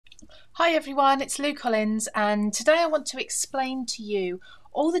Hi everyone, it's Lou Collins, and today I want to explain to you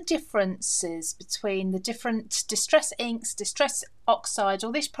all the differences between the different Distress Inks, Distress Oxides,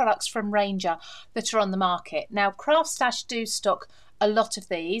 all these products from Ranger that are on the market. Now, Craft Stash do stock a lot of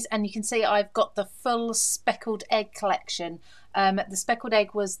these, and you can see I've got the full speckled egg collection. The speckled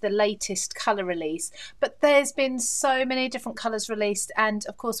egg was the latest colour release, but there's been so many different colours released, and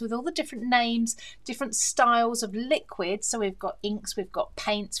of course with all the different names, different styles of liquids, so we've got inks, we've got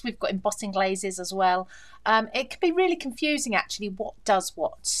paints, we've got embossing glazes as well. It can be really confusing actually what does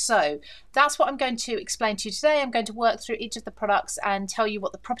what. So that's what I'm going to explain to you today. I'm going to work through each of the products and tell you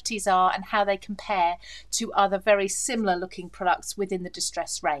what the properties are and how they compare to other very similar looking products within the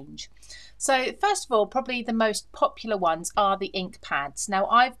Distress range. So first of all, probably the most popular ones are the ink pads. Now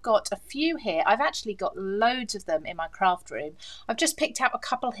I've got a few here. I've actually got loads of them in my craft room. I've just picked out a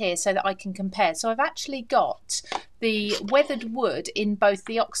couple here so that I can compare. So I've actually got the weathered wood in both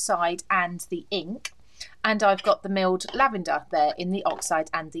the Oxide and the ink, and I've got the milled lavender there in the Oxide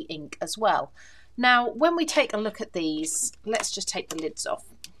and the ink as well. Now when we take a look at these, let's just take the lids off.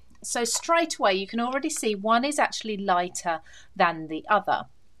 So straight away you can already see one is actually lighter than the other.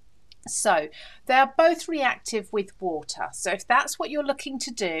 So they are both reactive with water. So if that's what you're looking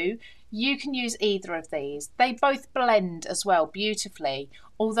to do, you can use either of these. They both blend as well beautifully,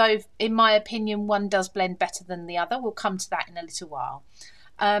 although in my opinion one does blend better than the other. We'll come to that in a little while.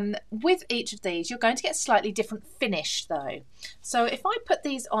 With each of these you're going to get a slightly different finish though. So if I put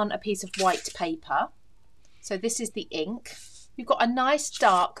these on a piece of white paper, so this is the ink, you've got a nice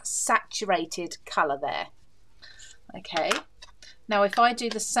dark saturated colour there. Okay. Now if I do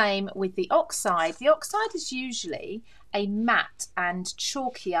the same with the Oxide is usually a matte and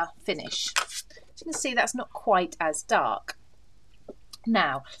chalkier finish. As you can see, that's not quite as dark.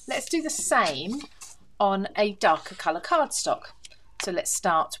 Now let's do the same on a darker colour cardstock. So let's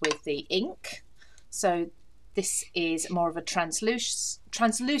start with the ink. So this is more of a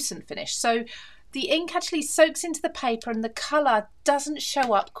translucent finish. So the ink actually soaks into the paper and the colour doesn't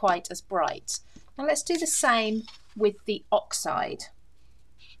show up quite as bright. Now let's do the same with the Oxide,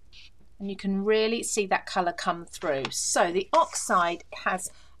 and you can really see that colour come through. So the Oxide has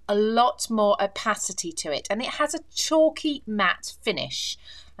a lot more opacity to it and it has a chalky matte finish.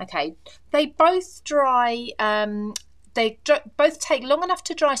 Okay, they both dry, both take long enough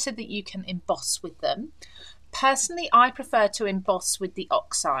to dry so that you can emboss with them. Personally, I prefer to emboss with the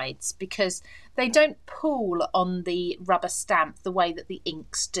Oxides because they don't pool on the rubber stamp the way that the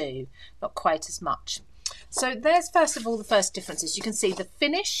inks do, not quite as much. So there's first of all the first differences. You can see the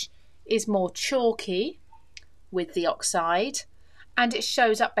finish is more chalky with the Oxide and it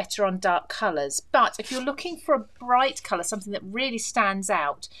shows up better on dark colours. But if you're looking for a bright colour, something that really stands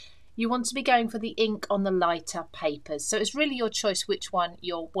out, you want to be going for the ink on the lighter papers. So it's really your choice which one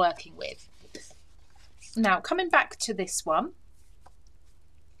you're working with. Now coming back to this one,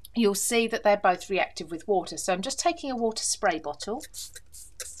 you'll see that they're both reactive with water. So I'm just taking a water spray bottle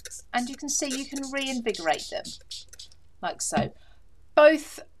and you can see you can reinvigorate them like so.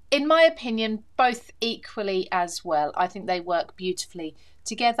 Both, in my opinion, both equally as well. I think they work beautifully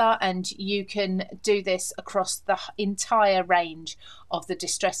together and you can do this across the entire range of the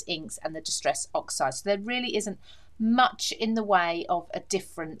Distress Inks and the Distress Oxides. So there really isn't much in the way of a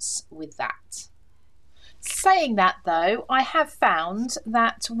difference with that. Saying that though, I have found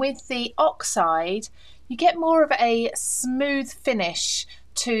that with the Oxide you get more of a smooth finish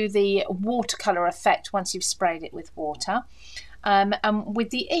to the watercolour effect once you've sprayed it with water. And with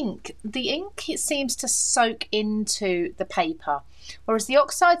the ink it seems to soak into the paper, whereas the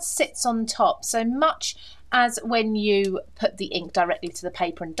Oxide sits on top. So much as when you put the ink directly to the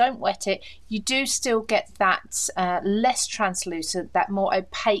paper and don't wet it, you do still get that less translucent, that more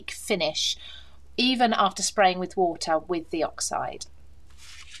opaque finish, even after spraying with water with the Oxide.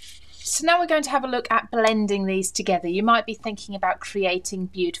 So now we're going to have a look at blending these together. You might be thinking about creating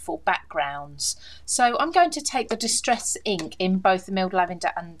beautiful backgrounds. So I'm going to take the Distress ink in both the milled lavender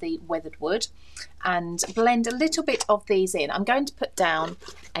and the weathered wood and blend a little bit of these in. I'm going to put down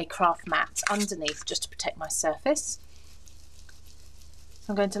a craft mat underneath just to protect my surface.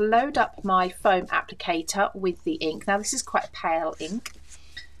 I'm going to load up my foam applicator with the ink. Now this is quite a pale ink,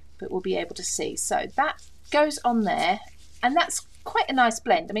 but we'll be able to see. So that goes on there and that's quite a nice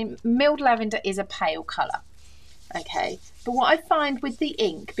blend. I mean, milled lavender is a pale colour, okay, but what I find with the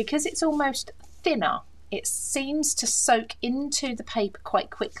ink, because it's almost thinner, it seems to soak into the paper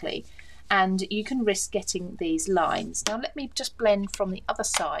quite quickly and you can risk getting these lines. Now let me just blend from the other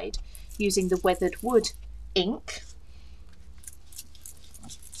side using the weathered wood ink.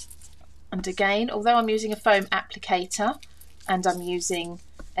 And again, although I'm using a foam applicator and I'm using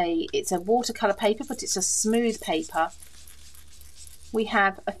it's a watercolour paper, but it's a smooth paper. We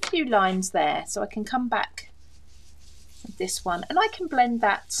have a few lines there, so I can come back with this one and I can blend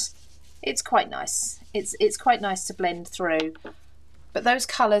that. It's quite nice. It's quite nice to blend through, but those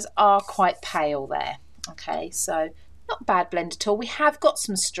colours are quite pale there. Okay, so not a bad blend at all. We have got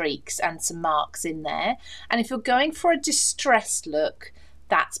some streaks and some marks in there, and if you're going for a distressed look,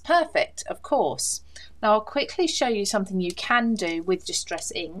 that's perfect, of course. Now I'll quickly show you something you can do with Distress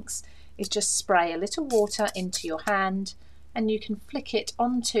inks, is just spray a little water into your hand and you can flick it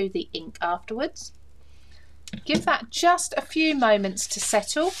onto the ink afterwards. Give that just a few moments to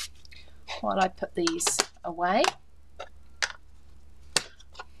settle while I put these away.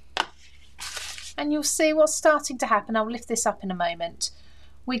 And you'll see what's starting to happen. I'll lift this up in a moment.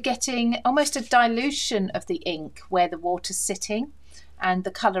 We're getting almost a dilution of the ink where the water's sitting, and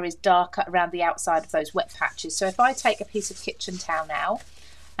the colour is darker around the outside of those wet patches. So if I take a piece of kitchen towel now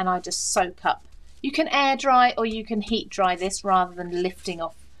and I just soak up, you can air dry or you can heat dry this rather than lifting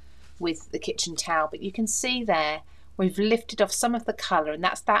off with the kitchen towel, but you can see there we've lifted off some of the colour, and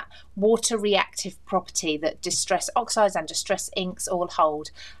that's that water reactive property that Distress Oxides and Distress inks all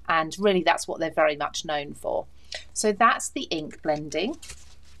hold, and really that's what they're very much known for. So that's the ink blending.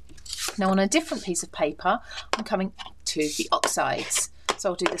 Now on a different piece of paper I'm coming to the oxides, so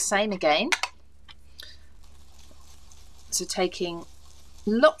I'll do the same again. So taking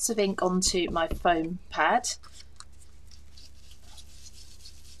lots of ink onto my foam pad.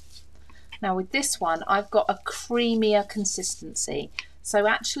 Now with this one I've got a creamier consistency, so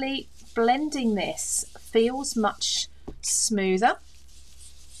actually blending this feels much smoother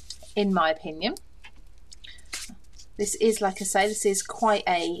in my opinion. This is, like I say, this is quite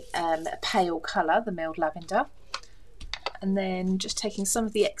a pale colour, the milled lavender. And then just taking some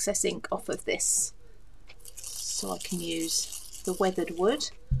of the excess ink off of this so I can use the weathered wood.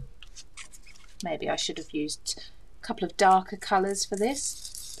 Maybe I should have used a couple of darker colours for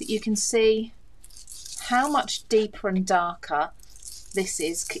this, but you can see how much deeper and darker this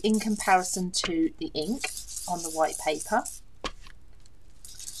is in comparison to the ink on the white paper.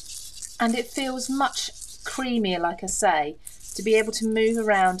 And it feels much creamier, like I say, to be able to move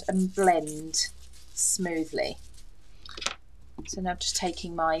around and blend smoothly. So now just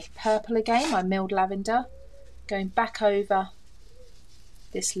taking my purple again, my milled lavender, going back over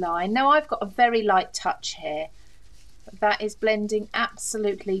this line. Now I've got a very light touch here, but that is blending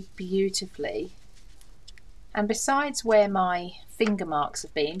absolutely beautifully. And besides where my finger marks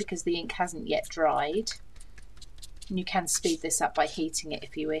have been, because the ink hasn't yet dried, and you can speed this up by heating it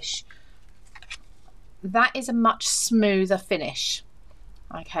if you wish, that is a much smoother finish.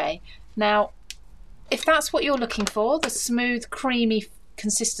 Okay, now if that's what you're looking for, the smooth creamy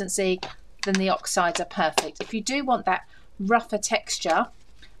consistency, then the oxides are perfect. If you do want that rougher texture,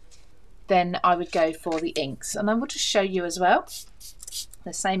 then I would go for the inks, and I will just show you as well,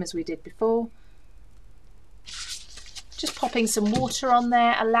 the same as we did before. Just popping some water on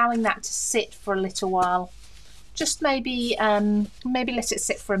there, allowing that to sit for a little while. Just maybe let it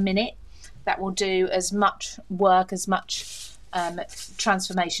sit for a minute. That will do as much work, as much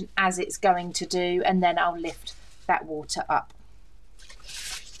transformation as it's going to do, and then I'll lift that water up.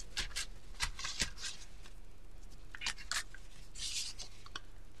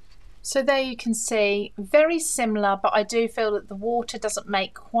 So there you can see, very similar, but I do feel that the water doesn't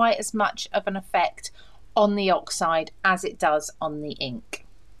make quite as much of an effect on the oxide as it does on the ink.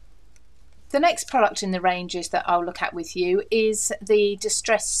 The next product in the ranges that I'll look at with you is the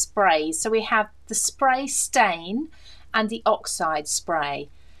Distress sprays. So we have the spray stain and the oxide spray.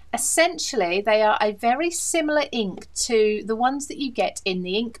 Essentially, they are a very similar ink to the ones that you get in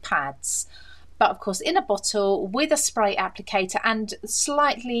the ink pads, but of course in a bottle with a spray applicator and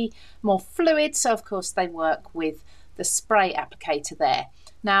slightly more fluid. So of course they work with the spray applicator there.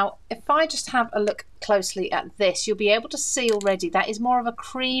 Now, if I just have a look closely at this, you'll be able to see already that is more of a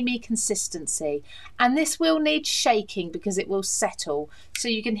creamy consistency, and this will need shaking because it will settle. So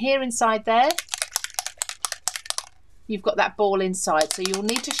you can hear inside there, you've got that ball inside, so you'll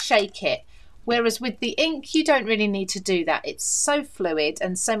need to shake it. Whereas with the ink, you don't really need to do that. It's so fluid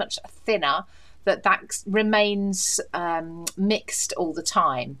and so much thinner that that remains mixed all the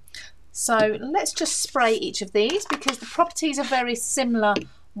time. So let's just spray each of these because the properties are very similar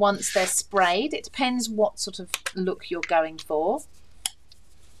once they're sprayed. It depends what sort of look you're going for.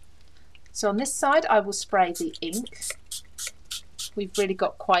 So on this side I will spray the ink. We've really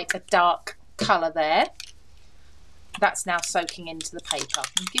got quite a dark colour there. That's now soaking into the paper.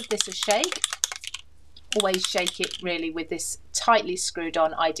 And give this a shake. Always shake it really with this tightly screwed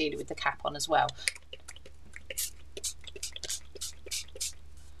on, ideally with the cap on as well.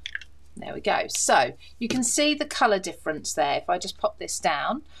 There we go. So you can see the colour difference there. If I just pop this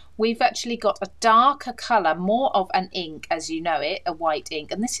down, we've actually got a darker colour, more of an ink as you know it, a white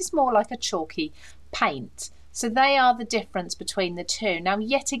ink, and this is more like a chalky paint. So they are the difference between the two. Now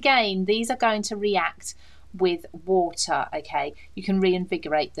yet again, these are going to react with water. Okay, you can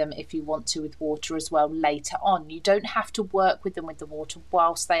reinvigorate them if you want to with water as well later on. You don't have to work with them with the water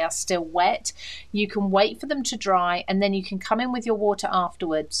whilst they are still wet. You can wait for them to dry and then you can come in with your water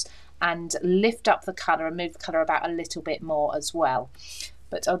afterwards and lift up the colour and move the colour about a little bit more as well.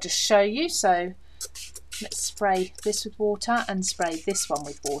 But I'll just show you. So let's spray this with water and spray this one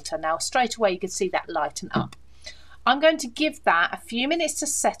with water. Now straight away you can see that lighten up. I'm going to give that a few minutes to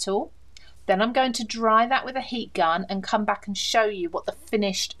settle. Then I'm going to dry that with a heat gun and come back and show you what the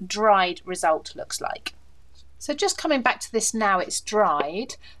finished dried result looks like. So just coming back to this now it's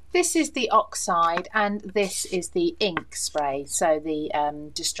dried. This is the Oxide and this is the ink spray, so the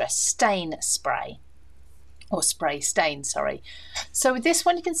Distress Stain spray. Or spray stain, sorry. So with this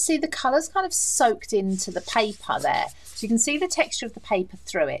one you can see the colours kind of soaked into the paper there. So you can see the texture of the paper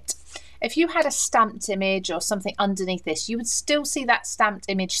through it. If you had a stamped image or something underneath this, you would still see that stamped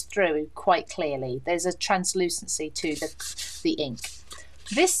image through quite clearly. There's a translucency to the ink.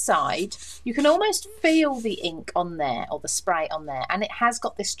 This side, you can almost feel the ink on there, or the spray on there, and it has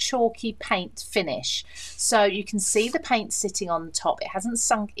got this chalky paint finish. So you can see the paint sitting on top. It hasn't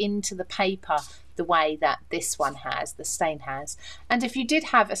sunk into the paper the way that this one has, the stain has. And if you did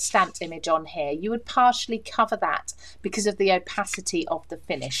have a stamped image on here, you would partially cover that because of the opacity of the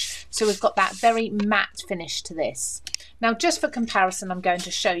finish. So we've got that very matte finish to this. Now just for comparison, I'm going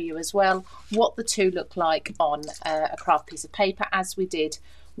to show you as well what the two look like on a craft piece of paper as we did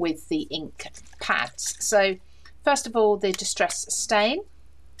with the ink pads. So first of all, the Distress Stain.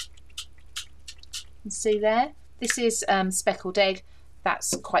 You can see there, this is speckled egg.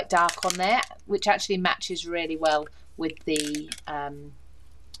 That's quite dark on there, which actually matches really well with the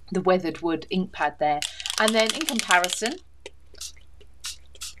weathered wood ink pad there. And then in comparison,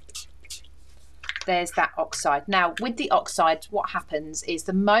 there's that Oxide. Now with the Oxide, what happens is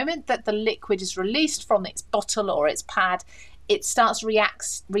the moment that the liquid is released from its bottle or its pad, it starts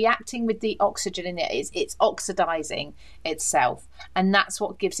reacting with the oxygen in it. It's oxidizing itself, and that's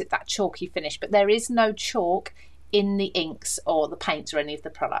what gives it that chalky finish. But there is no chalk in the inks or the paints or any of the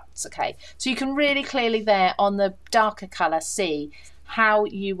products. Okay, so you can really clearly there on the darker colour see how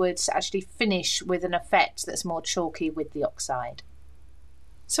you would actually finish with an effect that's more chalky with the Oxide.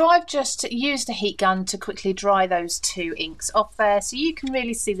 So I've just used a heat gun to quickly dry those two inks off there, so you can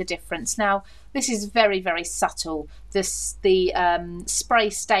really see the difference. Now this is very, very subtle. The spray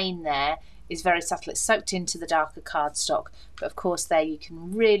stain there is very subtle. It's soaked into the darker cardstock, but of course there you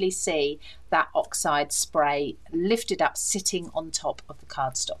can really see that Oxide spray lifted up sitting on top of the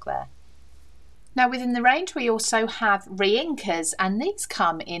cardstock there. Now within the range we also have reinkers, and these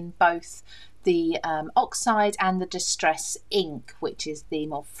come in both the Oxide and the Distress Ink, which is the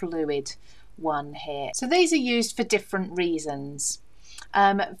more fluid one here. So these are used for different reasons.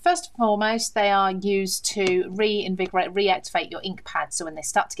 First and foremost, they are used to reinvigorate, reactivate your ink pad. So when they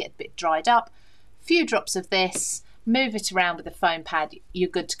start to get a bit dried up, a few drops of this, move it around with a foam pad, you're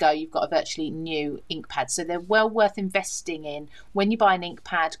good to go. You've got a virtually new ink pad. So they're well worth investing in. When you buy an ink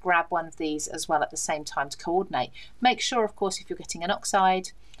pad, grab one of these as well at the same time to coordinate. Make sure, of course, if you're getting an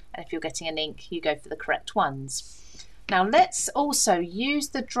Oxide and if you're getting an ink, you go for the correct ones. Now let's also use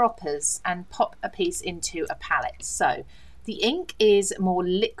the droppers and pop a piece into a palette. So the ink is more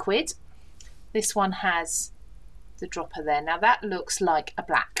liquid. This one has the dropper there. Now that looks like a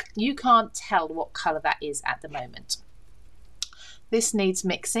black. You can't tell what colour that is at the moment. This needs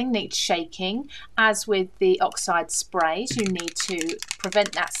mixing, needs shaking. As with the Oxide sprays, you need to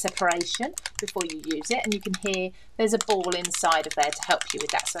prevent that separation before you use it. And you can hear there's a ball inside of there to help you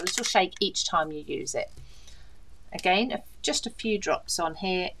with that. So a little shake each time you use it. Again, just a few drops on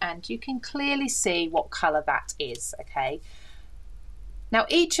here and you can clearly see what colour that is, okay? Now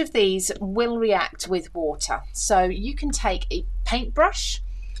each of these will react with water. So you can take a paintbrush,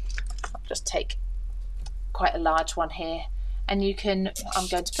 I'll just take quite a large one here, and you can, I'm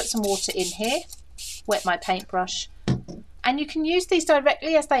going to put some water in here, wet my paintbrush, and you can use these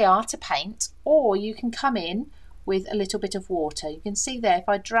directly as they are to paint, or you can come in with a little bit of water. You can see there, if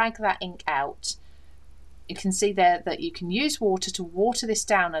I drag that ink out, you can see there that you can use water to water this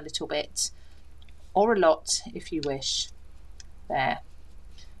down a little bit, or a lot if you wish. There.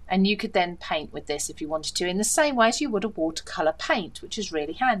 And you could then paint with this if you wanted to, in the same way as you would a watercolour paint, which is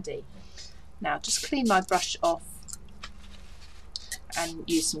really handy. Now just clean my brush off and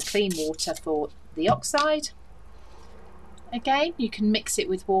use some clean water for the Oxide. Again, you can mix it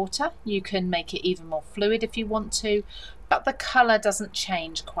with water, you can make it even more fluid if you want to, but the colour doesn't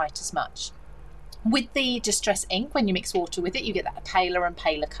change quite as much. With the Distress ink, when you mix water with it, you get that paler and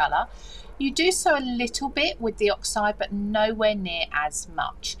paler colour. You do so a little bit with the Oxide, but nowhere near as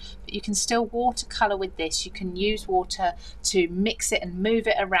much. But you can still watercolour with this. You can use water to mix it and move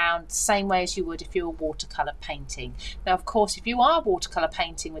it around the same way as you would if you were watercolour painting. Now, of course, if you are watercolour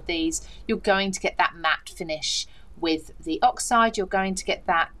painting with these, you're going to get that matte finish. With the Oxide, you're going to get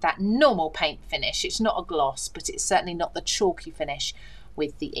that normal paint finish. It's not a gloss, but it's certainly not the chalky finish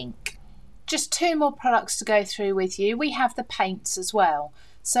with the ink. Just two more products to go through with you. We have the paints as well.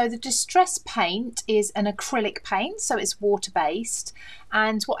 So the Distress paint is an acrylic paint, so it's water-based.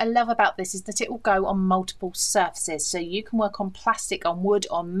 And what I love about this is that it will go on multiple surfaces. So you can work on plastic, on wood,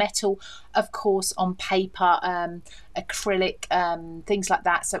 on metal, of course, on paper, acrylic, things like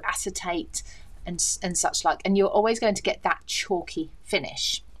that. So acetate and such like. And you're always going to get that chalky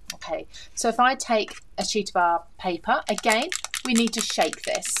finish. Okay, so if I take a sheet of our paper, again, we need to shake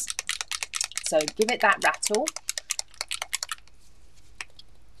this. So give it that rattle.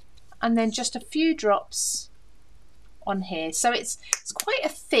 And then just a few drops on here. So it's quite a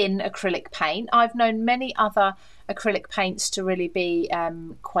thin acrylic paint. I've known many other acrylic paints to really be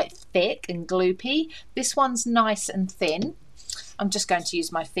quite thick and gloopy. This one's nice and thin. I'm just going to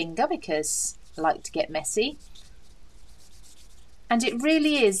use my finger because I like to get messy. And it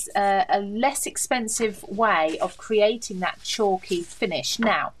really is a less expensive way of creating that chalky finish.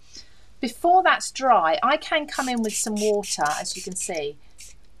 Now, before that's dry, I can come in with some water, as you can see,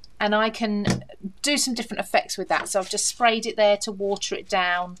 and I can do some different effects with that. So I've just sprayed it there to water it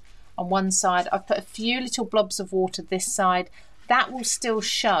down on one side. I've put a few little blobs of water this side. That will still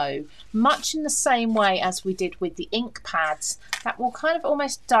show, much in the same way as we did with the ink pads. That will kind of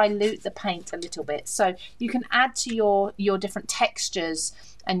almost dilute the paint a little bit. So you can add to your different textures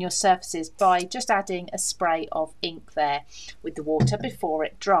and your surfaces by just adding a spray of ink there with the water before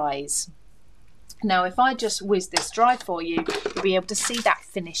it dries. Now, if I just whiz this dry for you, you'll be able to see that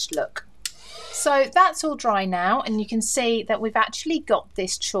finished look. So that's all dry now, and you can see that we've actually got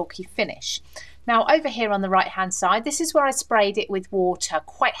this chalky finish. Now, over here on the right hand side, this is where I sprayed it with water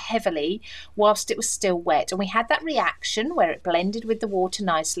quite heavily whilst it was still wet, and we had that reaction where it blended with the water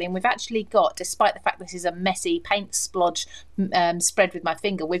nicely, and we've actually got, despite the fact this is a messy paint splodge spread with my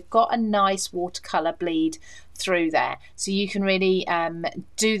finger, we've got a nice watercolour bleed through there. So you can really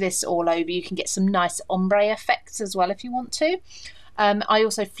do this all over. You can get some nice ombre effects as well if you want to. I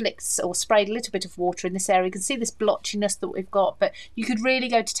also flicked or sprayed a little bit of water in this area. You can see this blotchiness that we've got, but you could really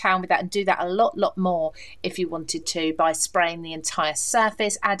go to town with that and do that a lot more if you wanted to, by spraying the entire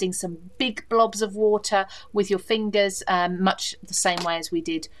surface, adding some big blobs of water with your fingers, much the same way as we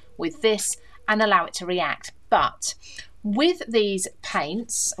did with this, and allow it to react. But with these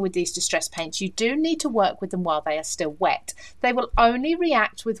paints, with these Distress paints, you do need to work with them while they are still wet. They will only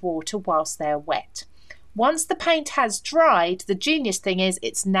react with water whilst they're wet. Once the paint has dried, the genius thing is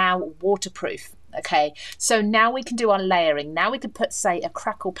it's now waterproof. Okay, so now we can do our layering. Now we can put, say, a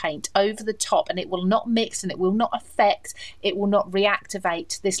crackle paint over the top, and it will not mix and it will not affect, it will not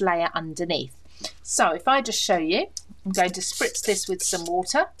reactivate this layer underneath. So if I just show you, I'm going to spritz this with some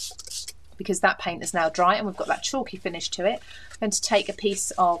water because that paint is now dry and we've got that chalky finish to it. I'm going to take a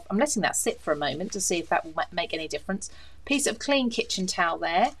piece of, I'm letting that sit for a moment to see if that will make any difference. Piece of clean kitchen towel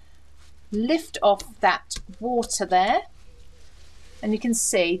there. Lift off that water there, and you can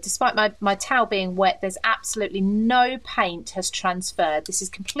see, despite my towel being wet, there's absolutely no paint has transferred. This is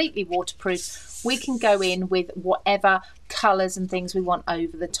completely waterproof. We can go in with whatever colours and things we want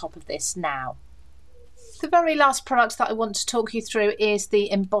over the top of this now. The very last product that I want to talk you through is the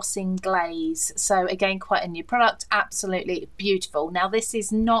embossing glaze. So again, quite a new product, absolutely beautiful. Now, this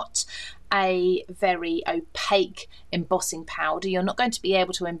is not a very opaque embossing powder. You're not going to be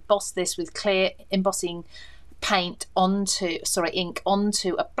able to emboss this with clear embossing paint ink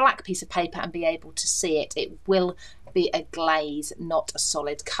onto a black piece of paper and be able to see it. It will be a glaze, not a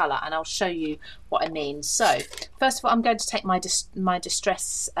solid colour, and I'll show you what I mean. So first of all, I'm going to take my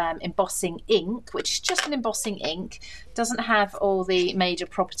Distress embossing ink, which is just an embossing ink. Doesn't have all the major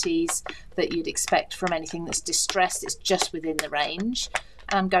properties that you'd expect from anything that's distressed. It's just within the range.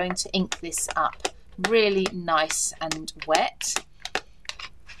 I'm going to ink this up really nice and wet.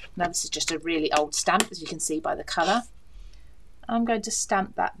 Now, this is just a really old stamp, as you can see by the colour. I'm going to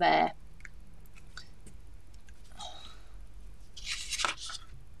stamp that there.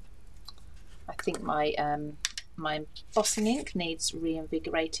 I think my embossing ink needs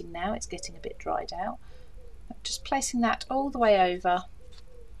reinvigorating now. It's getting a bit dried out. I'm just placing that all the way over.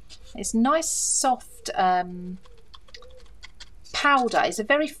 It's nice, soft powder is a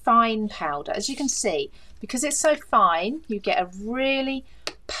very fine powder, as you can see. Because it's so fine, you get a really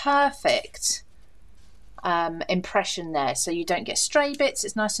perfect impression there, so you don't get stray bits.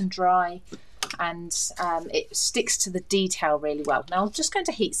 It's nice and dry, and it sticks to the detail really well. Now I'm just going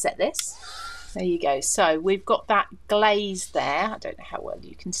to heat set this. There you go. So we've got that glaze there. I don't know how well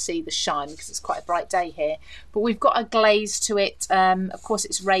you can see the shine because it's quite a bright day here, but we've got a glaze to it. Of course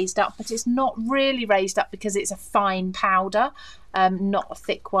it's raised up, but it's not really raised up because it's a fine powder, not a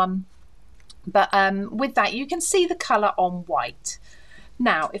thick one. But with that you can see the colour on white.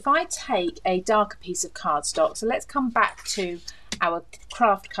 Now if I take a darker piece of cardstock, so let's come back to our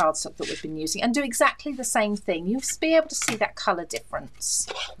craft cardstock that we've been using and do exactly the same thing. You'll be able to see that colour difference.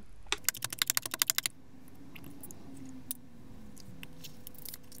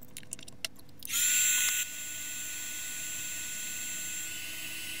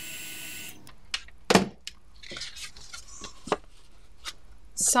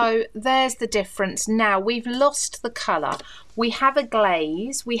 So there's the difference. Now we've lost the colour. We have a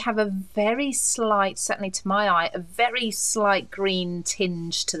glaze. We have a very slight, certainly to my eye, a very slight green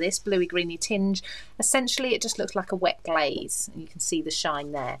tinge to this, bluey greeny tinge. Essentially it just looks like a wet glaze. You can see the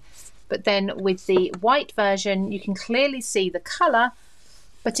shine there. But then with the white version you can clearly see the colour,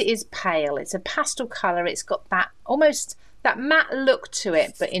 but it is pale. It's a pastel colour. It's got that almost that matte look to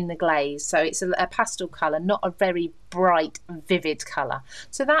it, but in the glaze. So it's a pastel colour, not a very bright, vivid colour.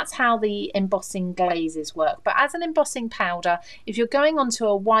 So that's how the embossing glazes work. But as an embossing powder, if you're going onto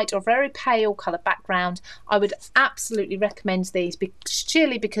a white or very pale colour background, I would absolutely recommend these,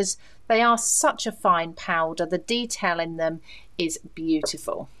 purely because they are such a fine powder. The detail in them is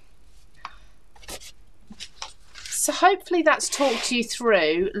beautiful. So hopefully that's talked you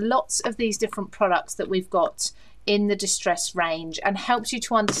through lots of these different products that we've got in the Distress range and helps you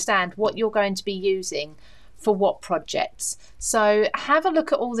to understand what you're going to be using for what projects. So have a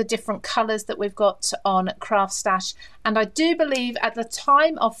look at all the different colours that we've got on Craft Stash, and I do believe at the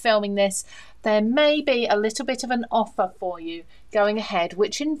time of filming this there may be a little bit of an offer for you going ahead,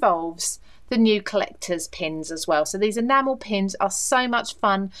 which involves the new collector's pins as well. So these enamel pins are so much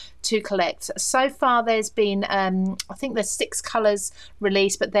fun to collect. So far there's been I think there's 6 colours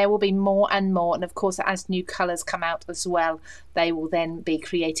released, but there will be more and more, and of course as new colours come out as well they will then be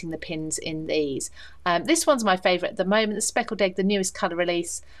creating the pins in these. This one's my favourite at the moment, the Speckled Egg, the newest colour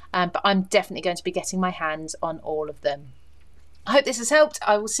release, but I'm definitely going to be getting my hands on all of them. I hope this has helped.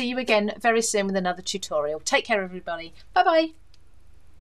 I will see you again very soon with another tutorial. Take care everybody. Bye bye.